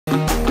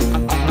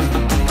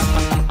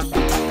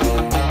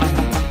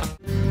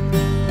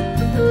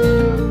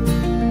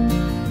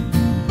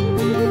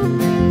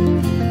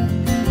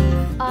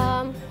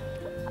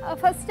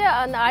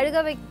அந்த அழுக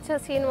வச்ச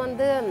சீன்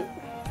வந்து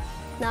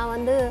நான்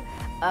வந்து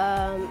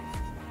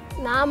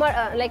நாம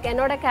லைக்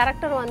என்னோட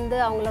கேரக்டர் வந்து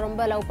அவங்கள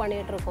ரொம்ப லவ்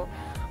பண்ணிகிட்டு இருக்கோம்.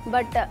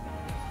 பட்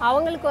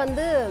அவங்களுக்கு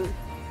வந்து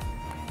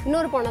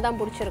இன்னொரு பொண்ணை தான்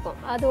பிடிச்சிருக்கும்.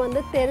 அது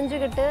வந்து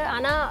தெரிஞ்சுக்கிட்டு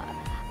ஆனால்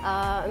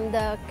இந்த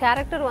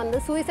கேரக்டர் வந்து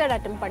சூசைட்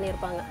அட்டெம்ப்ட்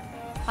பண்ணியிருப்பாங்க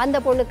அந்த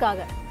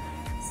பொண்ணுக்காக.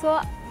 ஸோ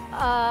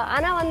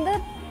ஆனால் வந்து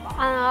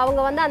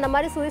அவங்க வந்து அந்த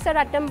மாதிரி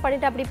சூசைட் அட்டெம்ப்ட்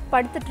பண்ணிவிட்டு அப்படி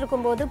படுத்துட்டு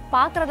இருக்கும்போது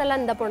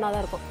பார்க்குறதெல்லாம் இந்த பொண்ணாக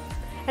தான் இருக்கும்,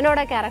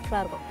 என்னோட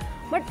கேரக்டராக இருக்கும்.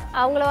 பட்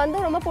அவங்கள வந்து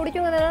ரொம்ப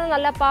பிடிக்குங்கிறதெல்லாம்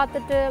நல்லா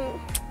பார்த்துட்டு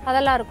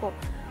அதெல்லாம் இருக்கும்.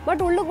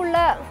 பட்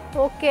உள்ளுக்குள்ளே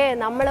ஓகே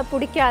நம்மளை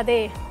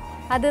பிடிக்காதே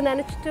அது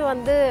நினச்சிட்டு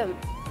வந்து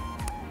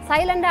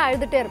சைலண்டாக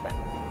அழுதுகிட்டே இருப்பேன்.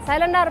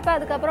 சைலண்டாக இருப்பேன்,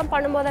 அதுக்கப்புறம்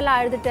பண்ணும்போதெல்லாம்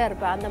அழுதுகிட்டே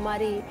இருப்பேன். அந்த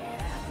மாதிரி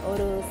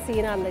ஒரு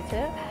சீனாக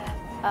இருந்துச்சு.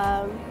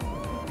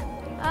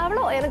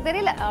 அவ்வளோ எனக்கு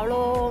தெரியல, அவ்வளோ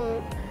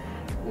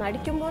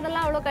நடிக்கும்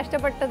போதெல்லாம் அவ்வளோ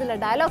கஷ்டப்பட்டதில்லை.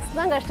 டயலாக்ஸ்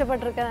தான்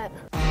கஷ்டப்பட்டிருக்கேன்.